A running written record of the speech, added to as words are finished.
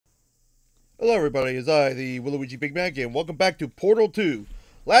Hello everybody, it's I, the Waluigi Big Mac, and welcome back to Portal 2.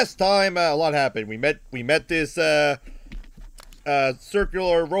 Last time, a lot happened. We met this,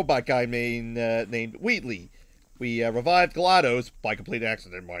 circular robot guy named Wheatley. We, revived GLaDOS, by complete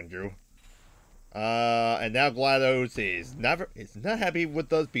accident, mind you. And now GLaDOS is not happy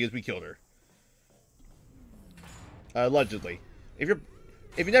with us because we killed her. Allegedly. If you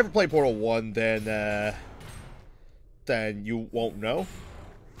never played Portal 1, then you won't know.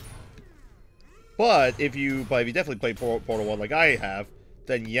 But if you definitely played Portal 1 like I have,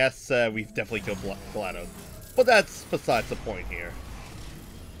 then yes, we've definitely killed GLaDOS. But that's besides the point here.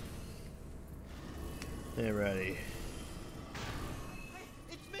 Alrighty.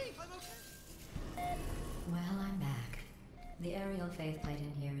 It's me! I'm okay! Well, I'm back. The aerial faithlight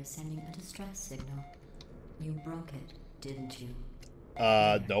in here is sending a distress signal. You broke it, didn't you?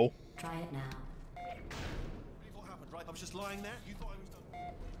 No. Try it now. What happened, right? I was just lying there. You thought I was done.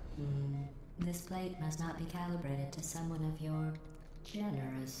 This plate must not be calibrated to someone of your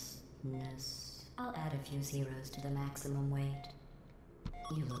generousness. I'll add a few zeros to the maximum weight.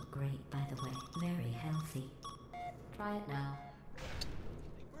 You look great, by the way. Very healthy. Try it now. Big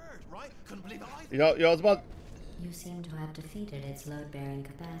bird, right? Couldn't believe it either. You know, it's about... You seem to have defeated its load-bearing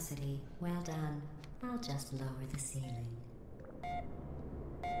capacity. Well done. I'll just lower the ceiling.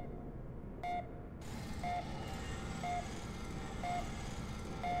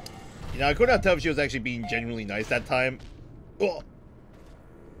 You know, I could not tell if she was actually being genuinely nice that time. Oh.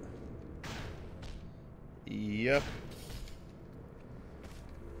 Yep.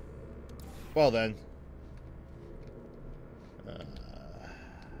 Well then.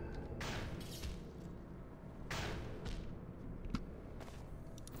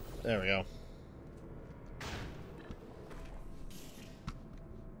 There we go.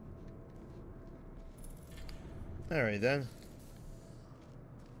 Alright then.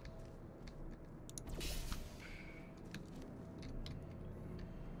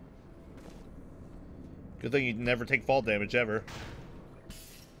 Good thing you never take fall damage ever.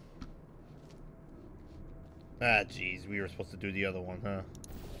 Ah, jeez, we were supposed to do the other one, huh?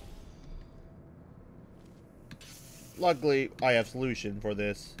 Luckily, I have solution for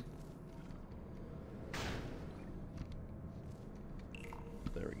this.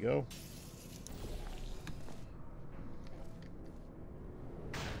 There we go.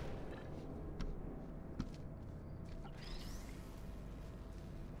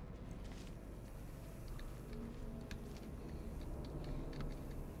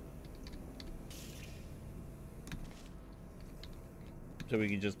 So we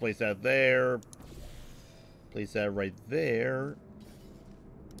can just place that there. Place that right there.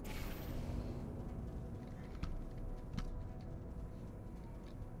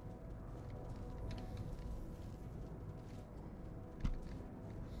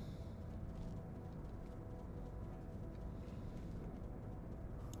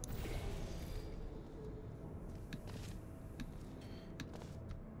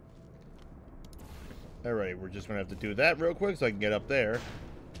 Alright, we're just gonna have to do that real quick so I can get up there.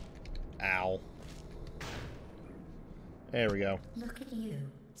 Ow. There we go. Look at you,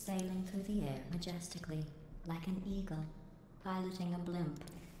 sailing through the air majestically, like an eagle, piloting a blimp.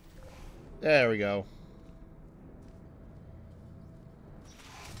 There we go.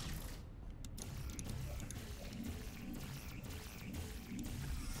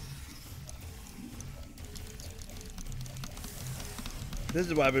 This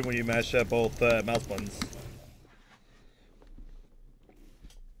is what happens when you mash up both mouse buttons.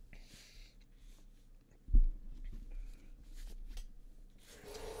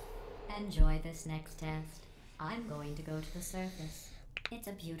 Enjoy this next test. I'm going to go to the surface. It's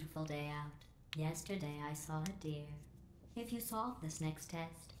a beautiful day out. Yesterday I saw a deer. If you solve this next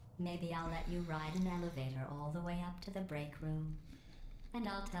test, maybe I'll let you ride an elevator all the way up to the break room. And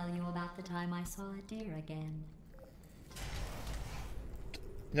I'll tell you about the time I saw a deer again.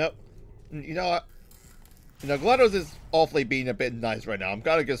 Nope. You know what? You know, GLaDOS is awfully being a bit nice right now. I'm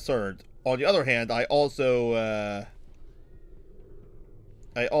kind of concerned. On the other hand, I also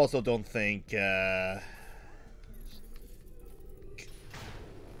don't think, I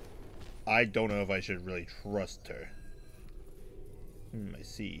don't know if I should really trust her. I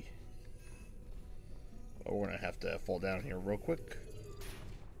see. Well, we're gonna have to fall down here real quick.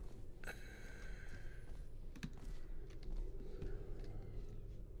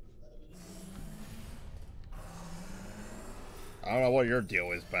 I don't know what your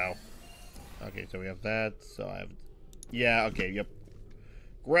deal is, pal. Okay, so we have that. So I have... Yeah, okay, yep.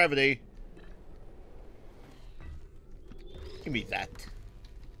 Gravity. Give me that.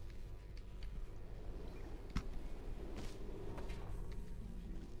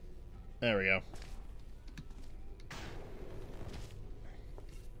 There we go.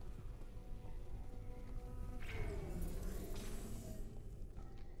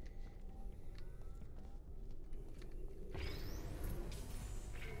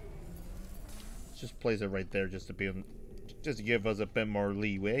 Just place it right there just to be, just to give us a bit more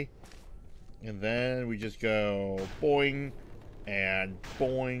leeway. And then we just go boing and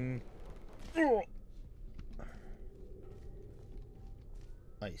boing.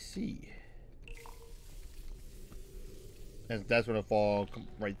 I see. And that's gonna fall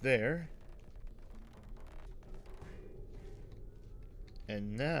right there.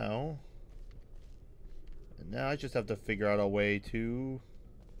 And now I just have to figure out a way to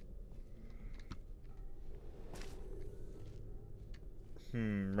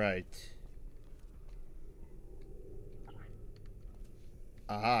right.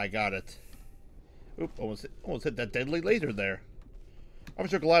 Aha, I got it. Oop, almost hit that deadly laser there. I'm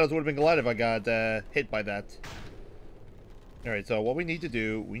sure GLaDOS would have been glad if I got hit by that. Alright, so what we need to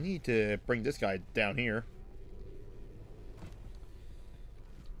do, we need to bring this guy down here.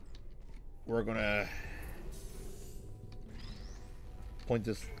 We're gonna point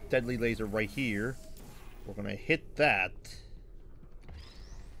this deadly laser right here. We're gonna hit that.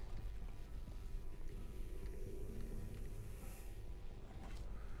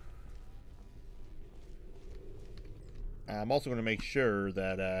 I'm also going to make sure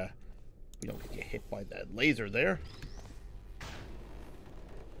that we don't get hit by that laser there.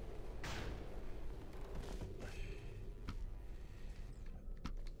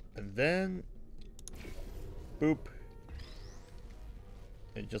 And then, boop.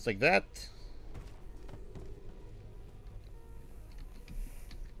 And just like that.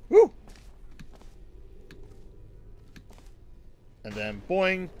 Woo! And then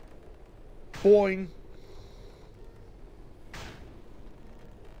boing, boing.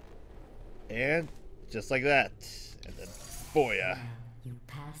 And just like that. And then, booyah. Well, you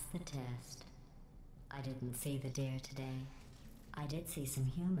passed the test. I didn't see the deer today. I did see some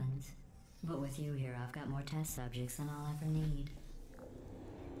humans. But with you here, I've got more test subjects than I'll ever need.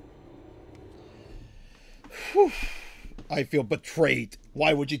 Whew. I feel betrayed.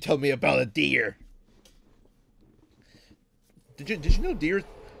 Why would you tell me about a deer? Did you know deer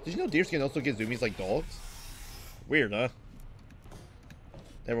can also get zoomies like dogs? Weird, huh?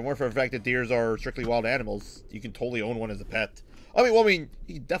 Never more for the fact that deers are strictly wild animals. You can totally own one as a pet. I mean,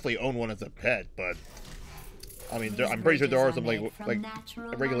 you can definitely own one as a pet, but I mean, I'm pretty sure there are some like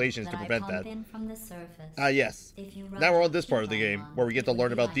regulations to prevent that. Yes. Now we're on this part of the game where we get to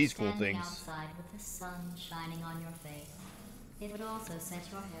learn about these cool things. Outside with the sun shining on your face. It would also set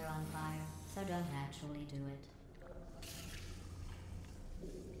your hair on fire, so don't actually do it.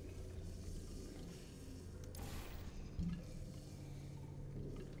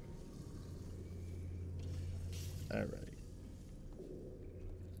 Alright.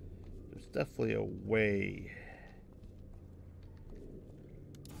 There's definitely a way.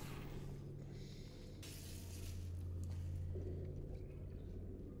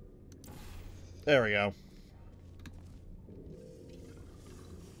 There we go.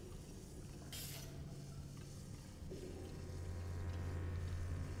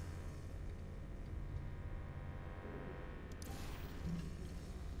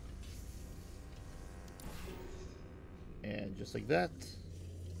 And just like that.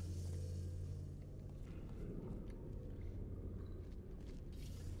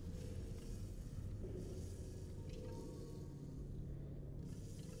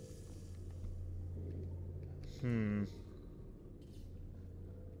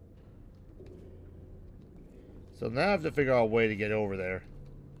 So now I have to figure out a way to get over there.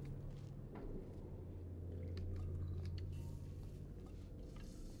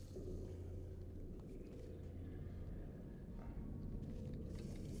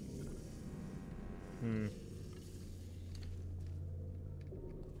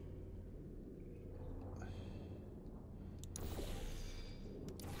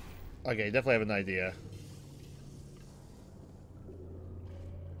 Okay, definitely have an idea.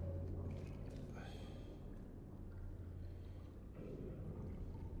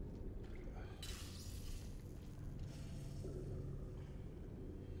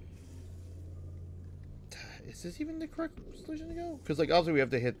 Is this even the correct solution to go? Because, like, obviously we have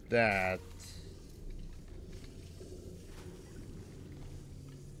to hit that.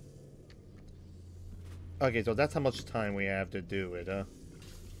 Okay, so that's how much time we have to do it, huh?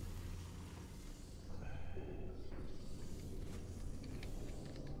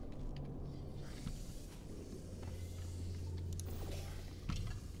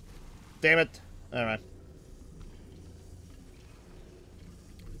 Damn it. Alright.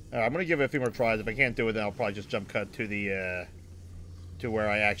 I'm gonna give it a few more tries. If I can't do it, then I'll probably just jump cut to the to where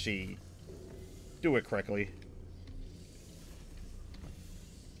I actually do it correctly.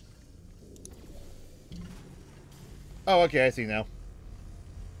 Oh, okay, I see now.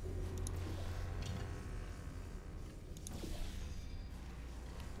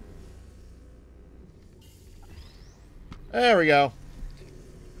 There we go.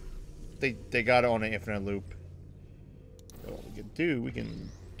 They got it on an infinite loop. So what we can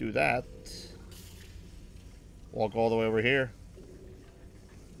do that. Walk all the way over here.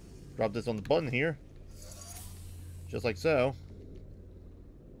 Drop this on the button here. Just like so.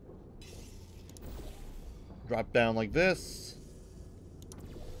 Drop down like this.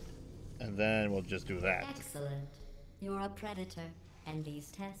 And then we'll just do that. Excellent. You're a predator, and these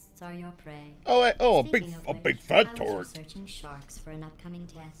tests are your prey. Oh, a Speaking of big which, fat I was turd. researching sharks for an upcoming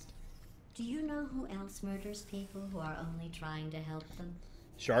test. Do you know who else murders people who are only trying to help them?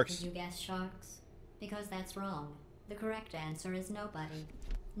 Sharks. Did you guess sharks? Because that's wrong. The correct answer is nobody.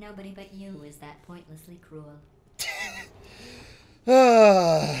 Nobody but you is that pointlessly cruel.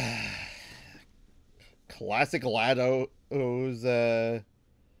 Classic GLaDOS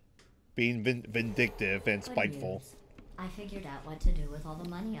being vindictive and Good spiteful. news. I figured out what to do with all the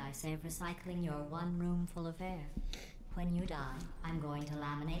money I saved recycling your one room full of air. When you die, I'm going to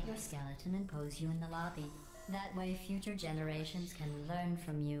laminate your skeleton and pose you in the lobby. That way future generations can learn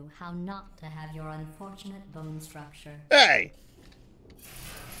from you how not to have your unfortunate bone structure. Hey!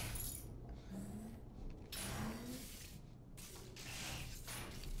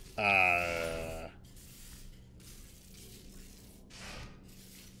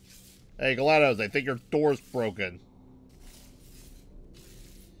 Hey, GLaDOS, I think your door's broken.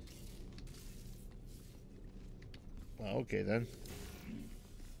 Well, okay then.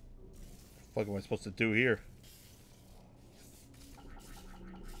 What the fuck am I supposed to do here?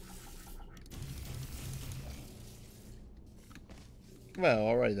 Well,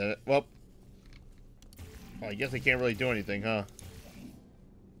 alright then. Well, I guess I can't really do anything, huh?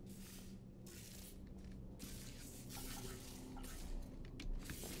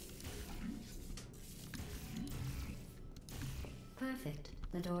 Perfect.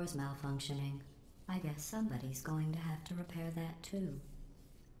 The door's malfunctioning. I guess somebody's going to have to repair that too.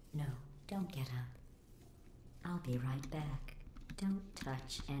 No, don't get up. I'll be right back. Don't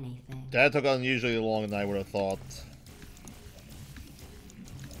touch anything. That took unusually longer than I would have thought.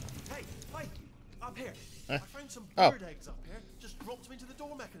 Hey, up here. Huh? I found some Oh. bird eggs up here. Just dropped them into the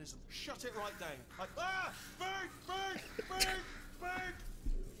door mechanism. Shut it right down. Bird!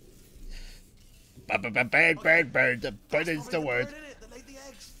 Bird. The bird is the word. Bird in it that laid the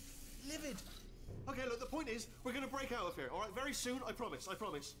eggs. Livid. Okay, look, the point is, we're gonna break out of here, alright? Very soon, I promise.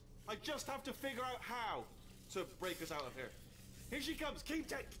 I just have to figure out how to break us out of here. Here she comes.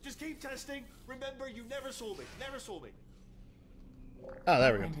 Just keep testing. Remember, you never saw me. Oh,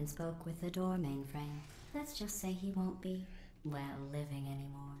 there we go. Went and spoke with the door mainframe. Let's just say he won't be, well, living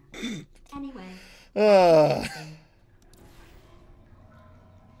anymore. Anyway.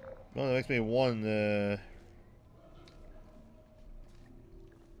 Well, that makes me one,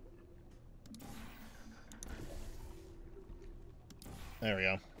 There we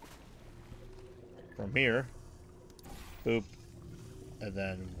go. From here. Boop. And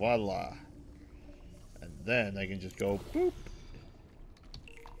then voila. And then I can just go boop.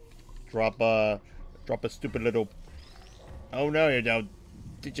 Drop a stupid little... Oh no, you don't.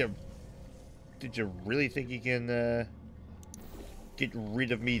 Did you really think you can, get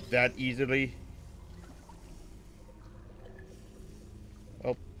rid of me that easily?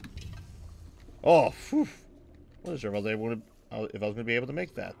 Oh. Oh, phew. I wasn't sure if I was gonna be able to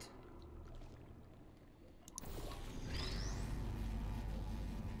make that.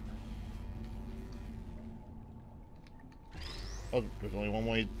 Oh, there's only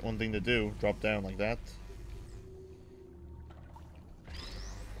one thing to do. Drop down like that.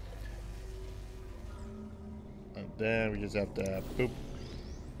 And then we just have to boop.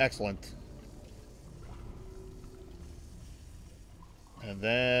 Excellent. And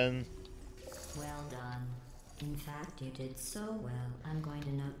then... Well done. In fact, you did so well, I'm going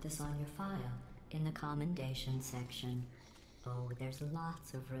to note this on your file, in the commendation section. Oh, there's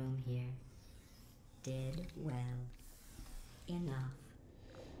lots of room here. Did well. Enough.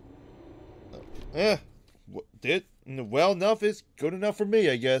 Well enough is good enough for me,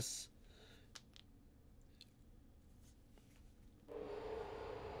 I guess.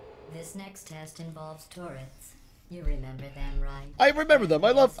 This next test involves turrets. You remember them, right? I remember them.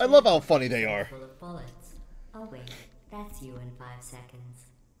 I love how funny they are. Full of bullets. Oh wait, that's you in 5 seconds.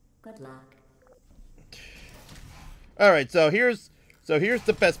 Good luck. All right, so here's So here's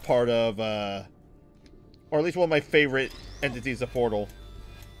the best part of, or at least one of my favorite entities of Portal.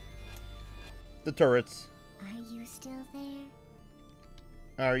 The turrets. Are you still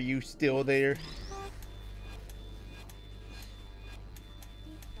there? Are you still there?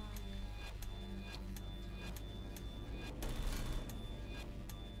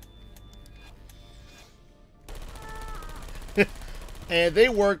 And they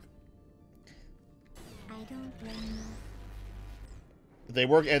work. I don't blame you. They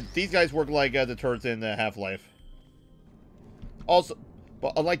work, and these guys work like the turrets in Half-Life. Also,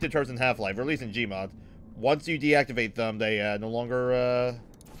 but unlike the turrets in Half-Life, or at least in Gmod, once you deactivate them, they no longer.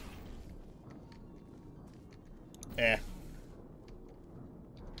 Let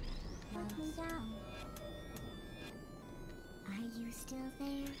me down. Are you still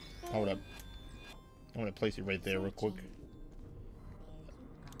there? Hold up. I'm gonna place you right there, real quick.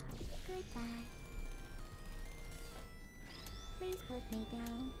 Goodbye. Please put me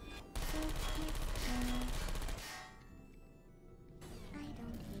down. I don't hate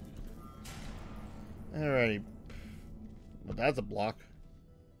you. Alrighty. Well, that's a block.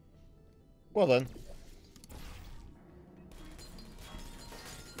 Well then.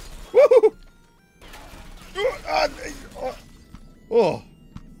 Woohoo! Oh.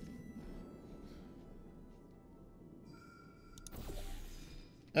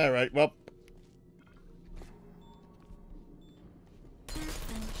 Alright, well.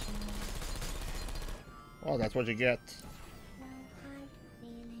 Well, that's what you get. No hard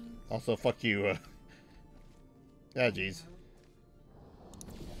feelings. Also, fuck you. Ah, jeez.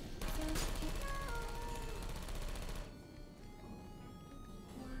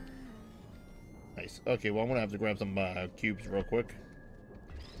 Nice. Okay, well, I'm gonna have to grab some cubes real quick.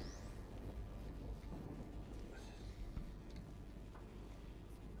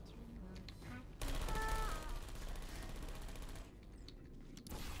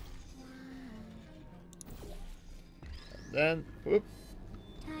 Then, whoop.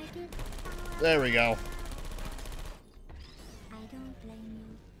 Target. There we go. I don't blame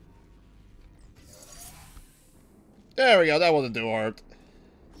you. There we go. That wasn't too hard.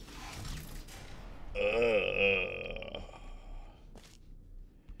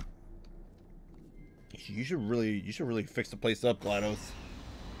 You should really fix the place up, GLaDOS.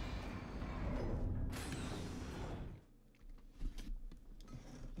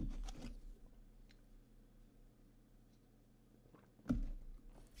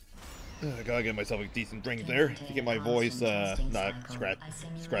 I gotta get myself a decent drink there to get my voice not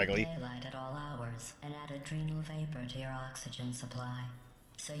scraggly. Daylight at all hours and add adrenal vapor to your oxygen supply.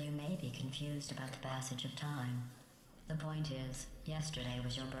 So you may be confused about the passage of time. The point is, yesterday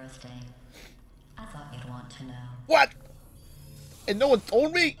was your birthday. I thought you'd want to know. What? And no one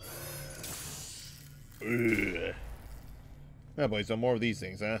told me? Ugh. Oh boy, some more of these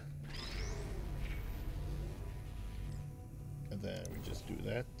things, huh? And then we just do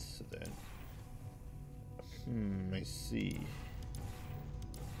that. Then, I see.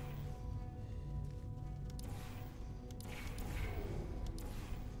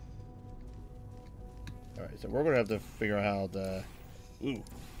 All right, so we're gonna have to figure out how the. Ooh.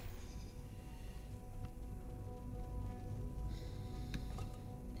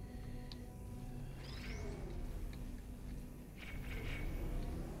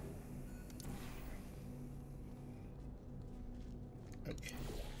 Okay.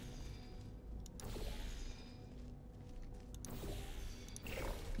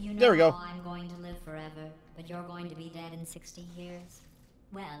 You know There we go. I'm going to live forever, but you're going to be dead in 60 years.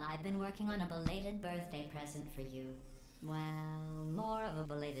 Well, I've been working on a belated birthday present for you. Well, more of a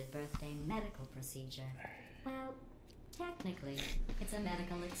belated birthday medical procedure. Well, technically, it's a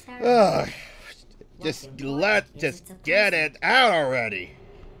medical experiment. Ugh. What's Just important is just it's a get present. it out already.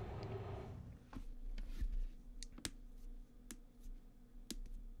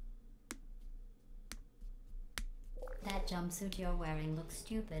 That jumpsuit you're wearing looks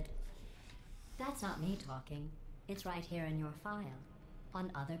stupid. That's not me talking. It's right here in your file.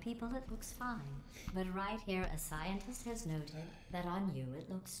 On other people it looks fine. But right here a scientist has noted that on you it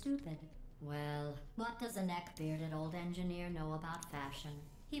looks stupid. Well, what does a neck-bearded old engineer know about fashion?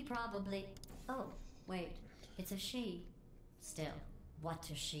 He probably... Oh, wait. It's a she. Still, what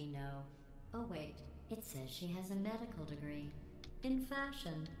does she know? Oh wait, it says she has a medical degree. In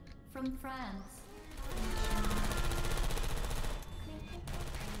fashion. From France.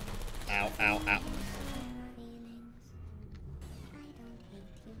 Ow, ow, ow. Feelings. I don't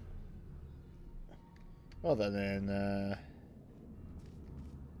hate you. Well then, There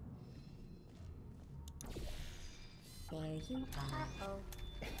you are.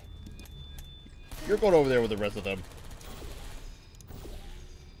 you're going over there with the rest of them.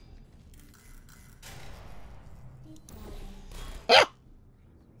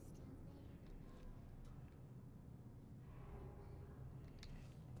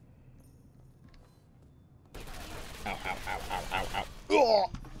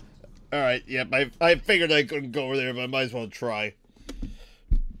 Alright, yep, I figured I couldn't go over there, but I might as well try.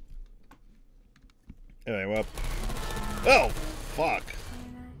 Anyway, well. Oh, fuck.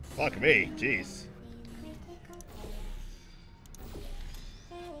 Fuck me, jeez.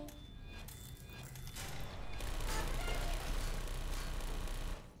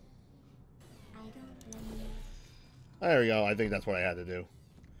 There we go, I think that's what I had to do.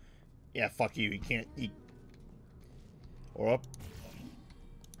 Yeah, fuck you, you can't eat. Or up.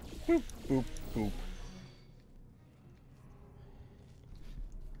 Boop, boop, boop.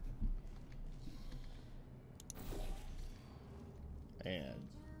 And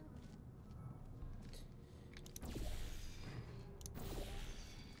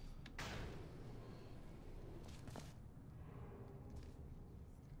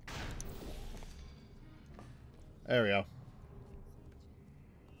there we go.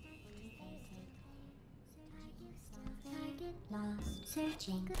 Target lost.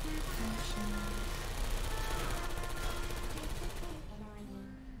 Searching.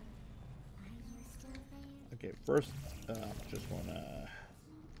 Okay, first, just wanna.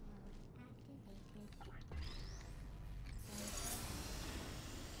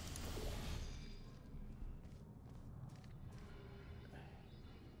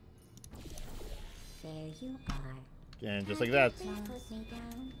 There you are. And just like that. Put me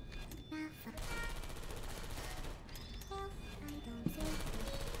down. Well, I don't think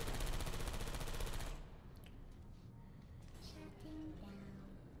shutting down.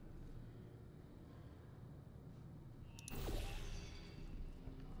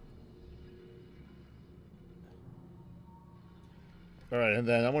 All right, and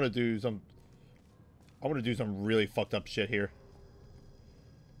then I want to do some really fucked up shit here.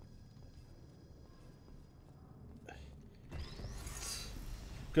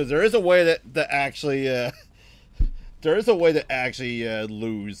 Because there is a way that actually, there is a way to actually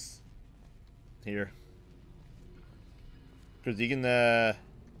lose here. Because you can,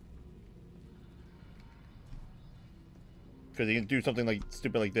 do something like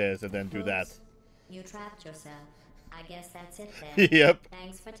stupid like this and then do that. Oops. You trapped yourself. I guess that's it then. Yep.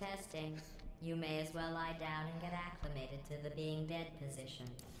 Thanks for testing. You may as well lie down and get acclimated to the being dead position.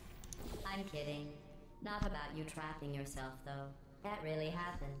 I'm kidding. Not about you trapping yourself, though. That really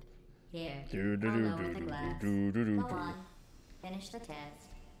happened. Here, I'll lower the glass. Go on. Finish the test.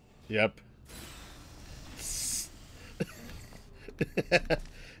 Yep.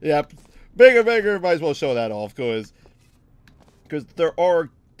 Yep. Bigger, might as well show that off, because there are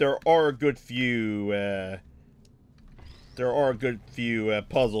a good few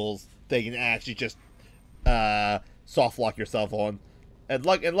puzzles they can actually just soft lock yourself on, and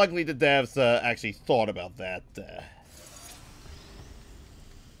luckily the devs actually thought about that.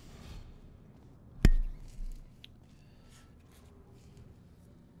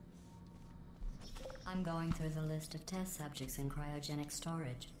 I'm going through the list of test subjects in cryogenic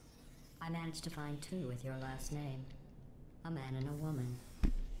storage. I managed to find 2 with your last name. A man and a woman.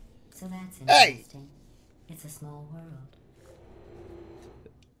 So that's Hey! interesting. It's a small world.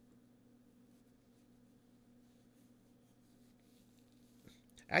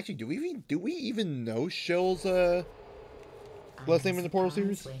 Actually, do we even know Shell's last name in the Portal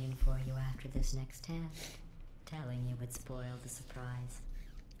series? Waiting for you after this next test. Telling you would spoil the surprise.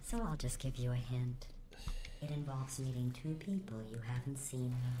 So I'll just give you a hint. It involves meeting 2 people you haven't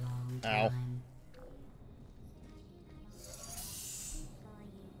seen in a long Ow. time.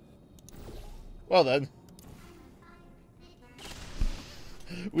 Well then,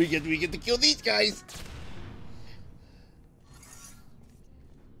 we get to kill these guys.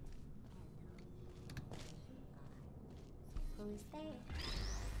 Who's there?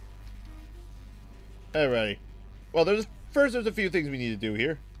 Alrighty. Well, there's a few things we need to do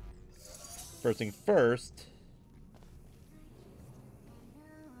here. First thing first.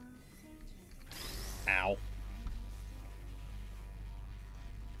 Ow. Will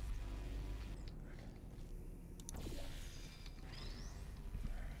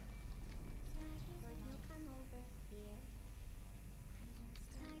you come over here?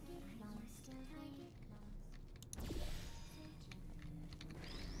 Target lost. Target lost.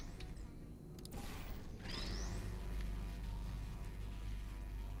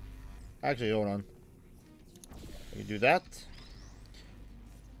 Actually, hold on. We can do that.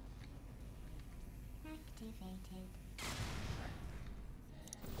 Activated.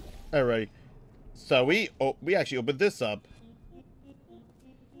 Alrighty. So we actually opened this up.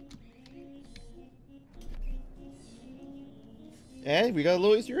 And we got a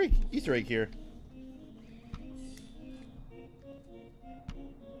little Easter egg here.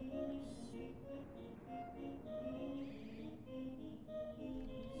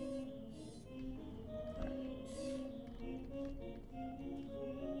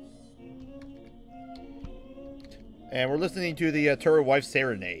 And we're listening to the Turret Wife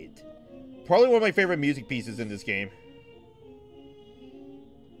Serenade. Probably one of my favorite music pieces in this game.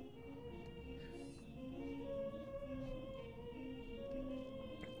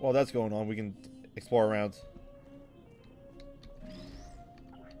 While that's going on, we can explore around.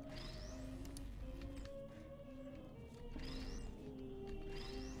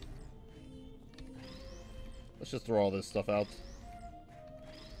 Let's just throw all this stuff out.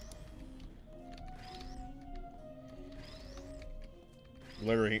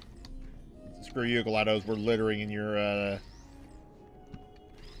 Littering. Screw you, GLaDOS. We're littering in your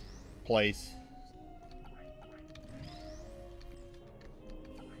place.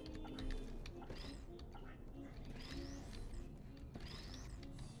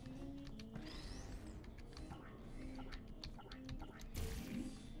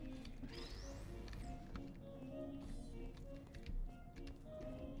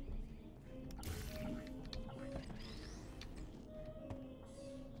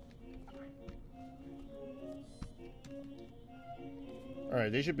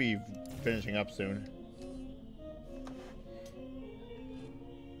 Alright, they should be finishing up soon.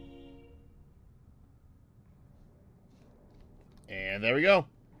 And there we go.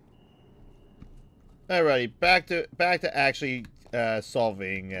 Alrighty, back to actually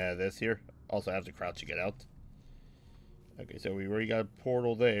solving this here. Also, I have to crouch to get out. Okay, so we already got a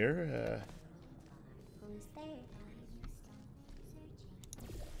portal there. Who's there?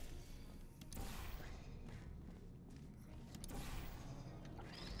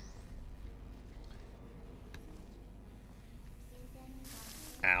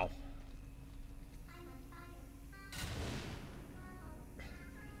 Ow.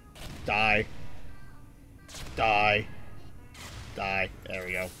 Die. Die. Die. There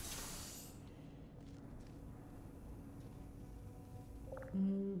we go.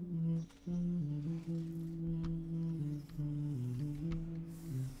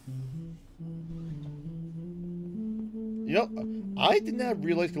 You know, I did not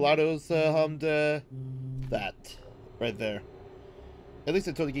realize GLaDOS hummed that right there. At least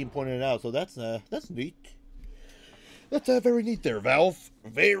until the game pointed it out, so that's neat. That's very neat there, Valve.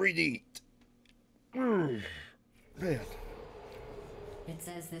 Very neat. Man. It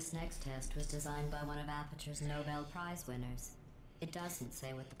says this next test was designed by one of Aperture's Nobel Prize winners. It doesn't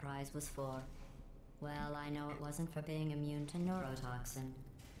say what the prize was for. Well, I know it wasn't for being immune to neurotoxin.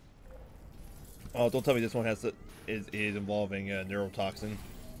 Oh, don't tell me this one is involving neurotoxin.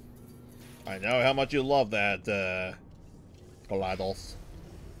 I know how much you love that, GLaDOS.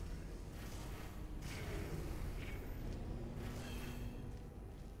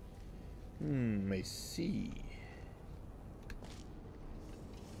 I see.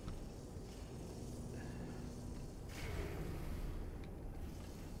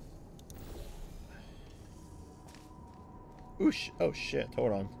 Oosh! Oh shit!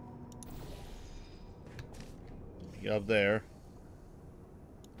 Hold on. Get up there.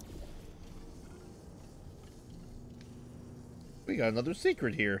 We got another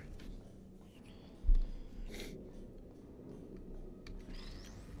secret here.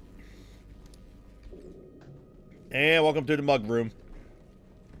 And welcome to the mug room.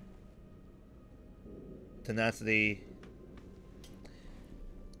 Tenacity.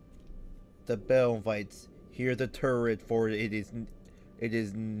 The bell invites. Hear the turret, for it is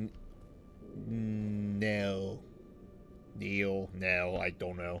Neil, I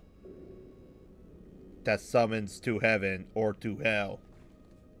don't know. That summons to heaven or to hell.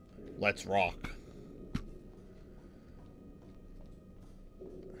 Let's rock.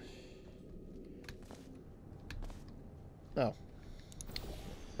 Oh.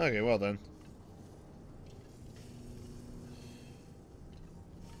 Okay, well then.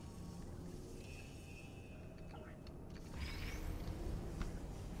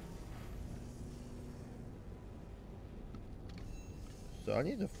 So I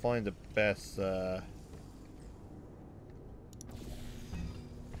need to find the best, okay,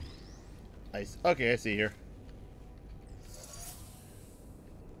 I see here.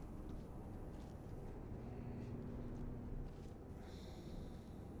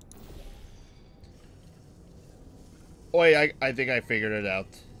 Wait, I think I figured it out.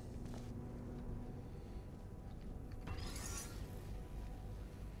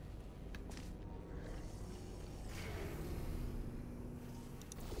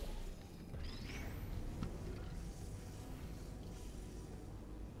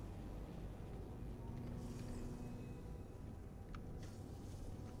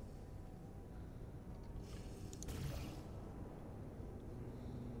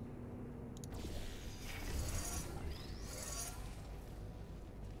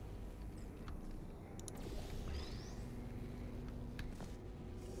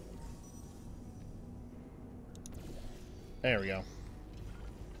 There we go.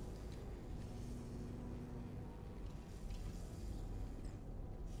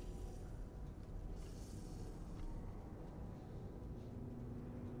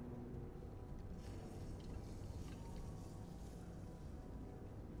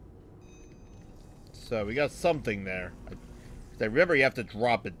 So we got something there. I remember you have to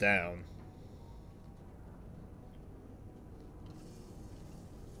drop it down.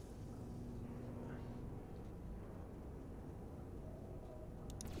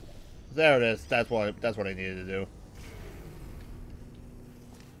 There it is. That's what I needed to do.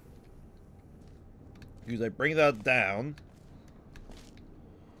 Because I bring that down.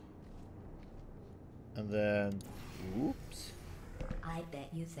 And then oops. I bet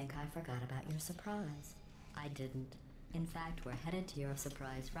you think I forgot about your surprise. I didn't. In fact, we're headed to your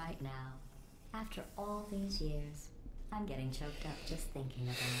surprise right now. After all these years, I'm getting choked up just thinking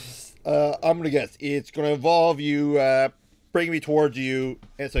about it. I'm gonna guess it's gonna involve you bringing me towards you,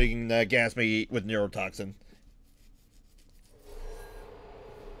 and so you can gas me with neurotoxin.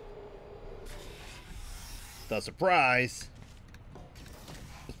 The surprise.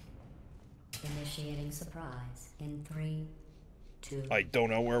 Initiating surprise in 3, 2. I don't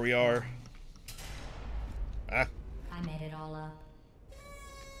know where we are. Ah. I made it all up.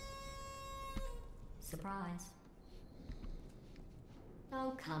 Surprise.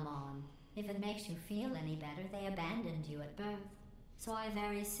 Oh, come on. If it makes you feel any better, they abandoned you at birth. So I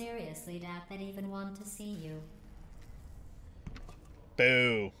very seriously doubt they'd even want to see you.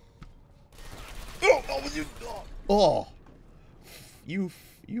 Boo. Oh, oh, you. Oh. You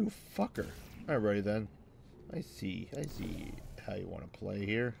fucker. Alrighty then. I see how you want to play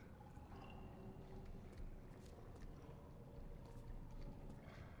here.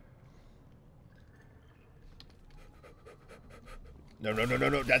 No,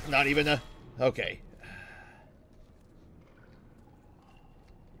 that's not even a... Okay.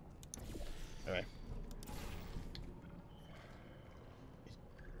 Alright.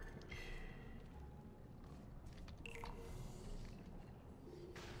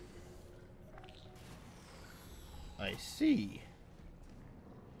 I see.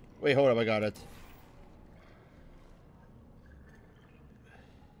 Wait, hold up, I got it.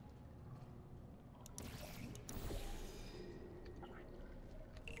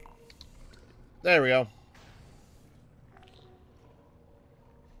 There we go.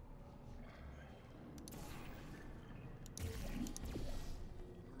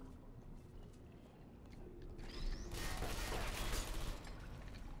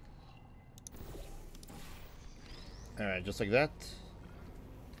 Alright, just like that.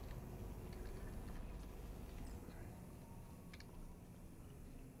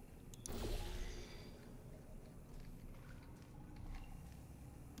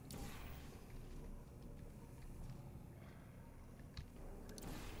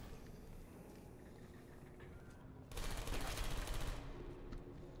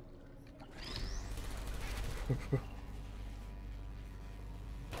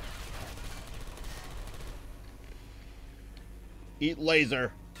 Eat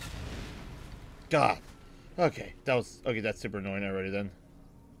laser. God. Okay, that's super annoying already then.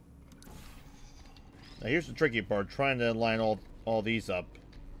 Now here's the tricky part, trying to line all these up.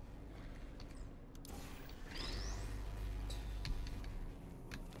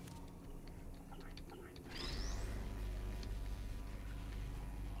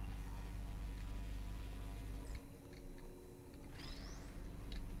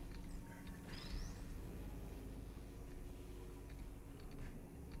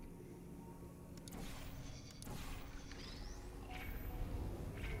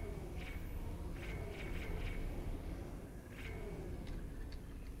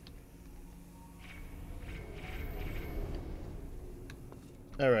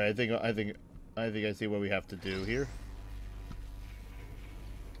 All right, I think I see what we have to do here.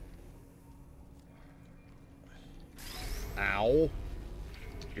 Ow!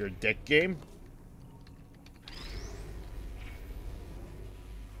 You're a dick game.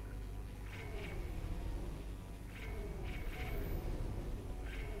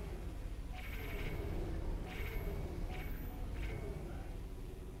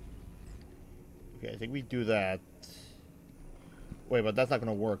 Okay, I think we do that. Wait, but that's not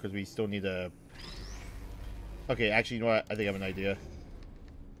gonna work because we still need a... Okay, actually, you know what? I think I have an idea.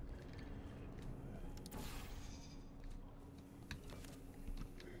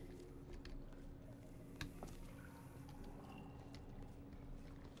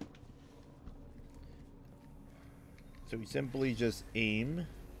 So we simply just aim.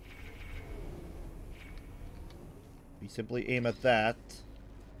 We simply aim at that.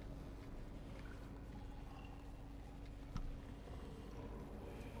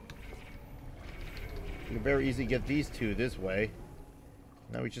 We can very easily get these two this way.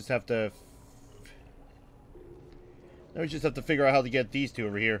 Now we just have to... Now we just have to figure out how to get these two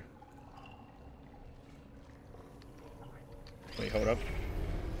over here. Wait, hold up.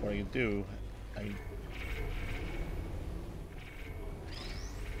 What I can do...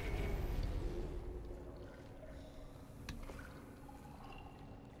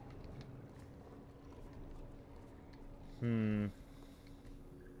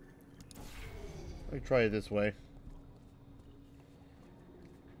 Let me try it this way.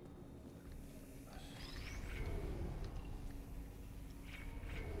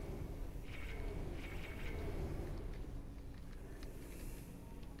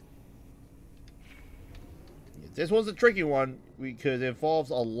 This one's a tricky one because it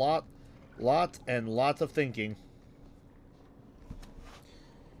involves a lot and lots of thinking.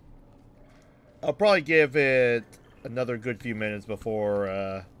 I'll probably give it another good few minutes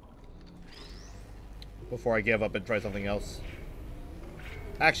before I give up and try something else.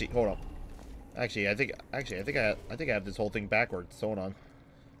 Actually, hold up. I think I have this whole thing backwards. Hold on.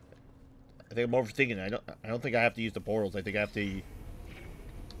 I think I'm overthinking it. I don't think I have to use the portals. I think I have to.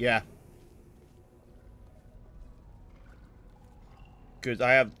 Yeah.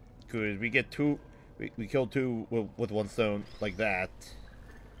 Because we get two, we kill two with one stone like that.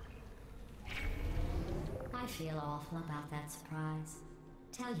 I feel awful about that surprise.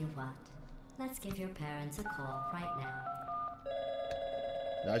 Tell you what, let's give your parents a call right now.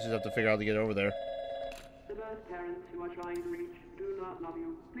 Now I just have to figure out how to get over there. The birth parents you are trying to reach do not love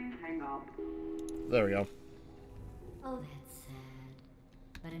you. Please hang up. There we go. Oh, that's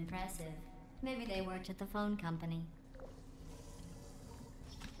sad. But impressive. Maybe they worked at the phone company.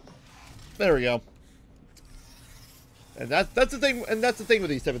 There we go. And that's the thing. And that's the thing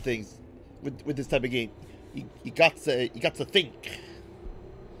with these type of things, with this type of game, you got to think.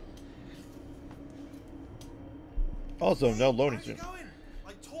 Also, no loading How's it screen. going?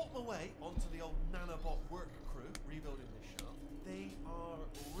 I taught my way onto the old nanobot work crew rebuilding this shaft. They are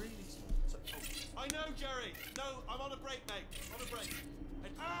really small. So, I know, Jerry. No, I'm on a break, mate. On a break.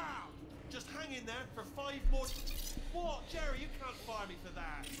 And, ow! Just hang in there for 5 more. What, Jerry? You can't fire me for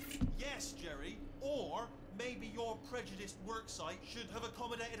that. Yes, Jerry. Or maybe your prejudiced worksite should have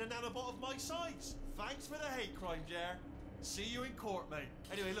accommodated a nanobot of my size. Thanks for the hate crime, Jer. See you in court, mate.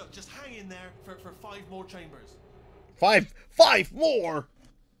 Anyway, look, just hang in there for 5 more chambers. Five more.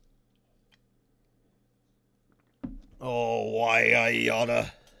 Oh, why I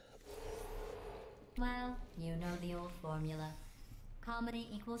oughta. Well, you know the old formula. Comedy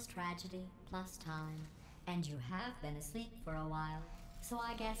equals tragedy plus time. And you have been asleep for a while. So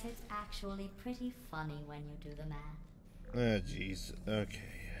I guess it's actually pretty funny when you do the math. Oh, jeez. Okay.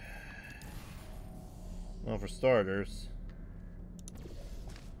 Well, for starters,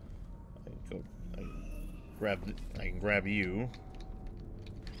 I can grab you.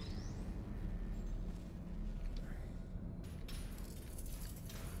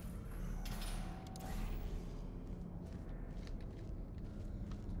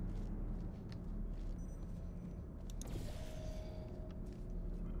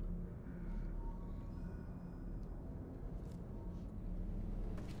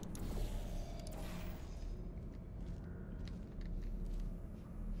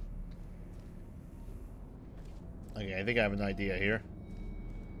 Okay, I think I have an idea here.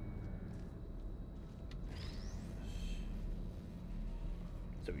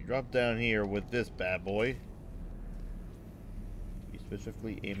 So we drop down here with this bad boy. You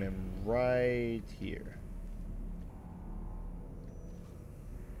specifically aim him right here.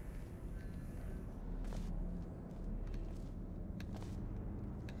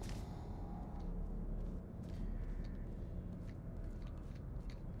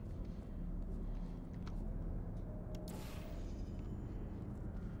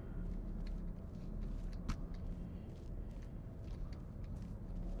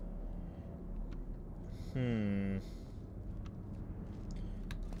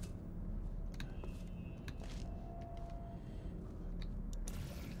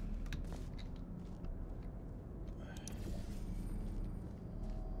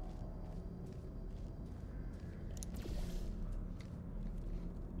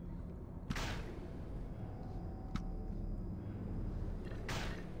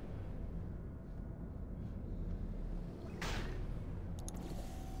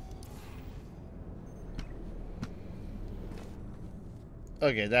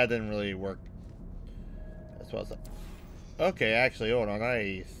 Okay, that didn't really work. That's what I was. Okay, actually, hold on.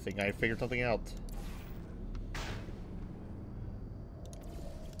 I think I figured something out.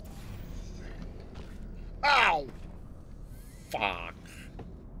 Ow! Fuck.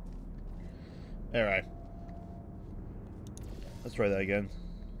 Alright. Let's try that again.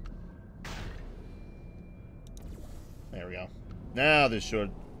 There we go. Now this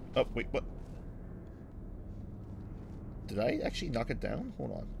should... Oh, wait, what? Did I actually knock it down?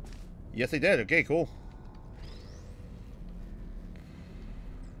 Hold on. Yes, I did. Okay, cool.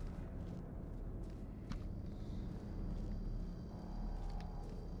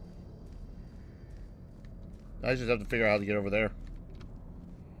 I just have to figure out how to get over there.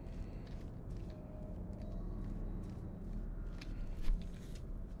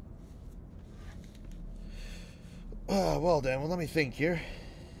 Oh, well then, well let me think here.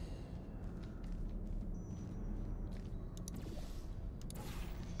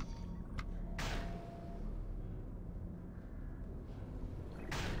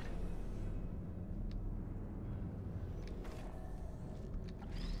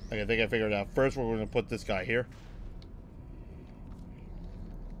 Okay, I think I figured it out. First, we're going to put this guy here.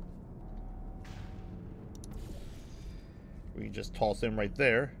 We can just toss him right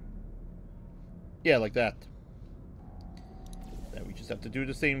there. Yeah, like that. Then we just have to do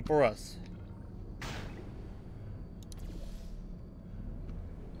the same for us.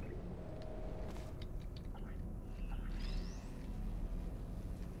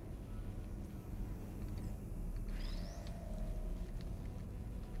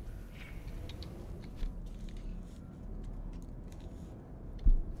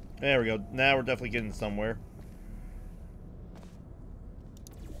 There we go. Now we're definitely getting somewhere.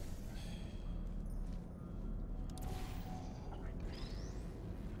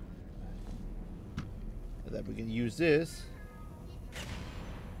 And then we can use this.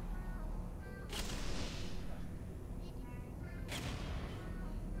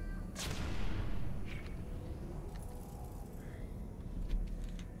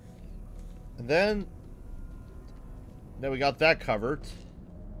 And then we got that covered.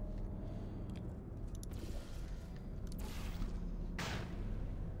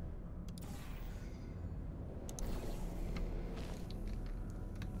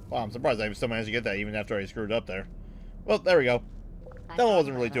 Wow, I'm surprised I still managed to get that even after I screwed up there. Well, there we go. That one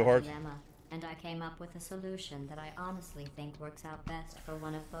wasn't really too hard. Dilemma, and I came up with a solution that I honestly think works out best for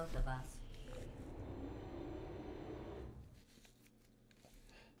one of both of us.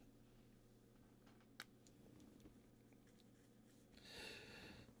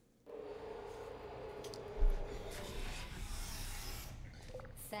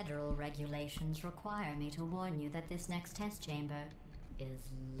 Federal regulations require me to warn you that this next test chamber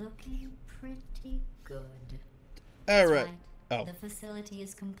is looking pretty good. All right. Right. Oh, The facility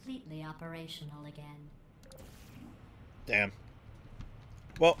is completely operational again. damn.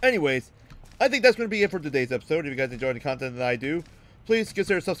 Well, anyways, I think that's going to be it for today's episode. If you guys enjoyed the content that I do, please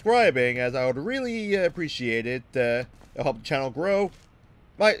consider subscribing, as I would really appreciate it. It'll help the channel grow.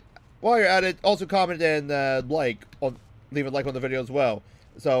 While you're at it, also comment and leave a like on the video as well.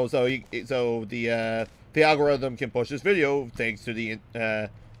 So the algorithm can push this video thanks to the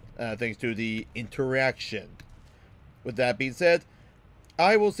interaction. With that being said,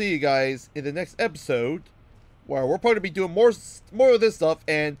 I will see you guys in the next episode, where we're probably going to be doing more of this stuff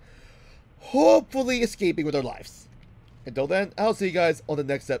and hopefully escaping with our lives. Until then, I'll see you guys on the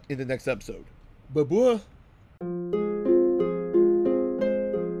next episode. Bye bye.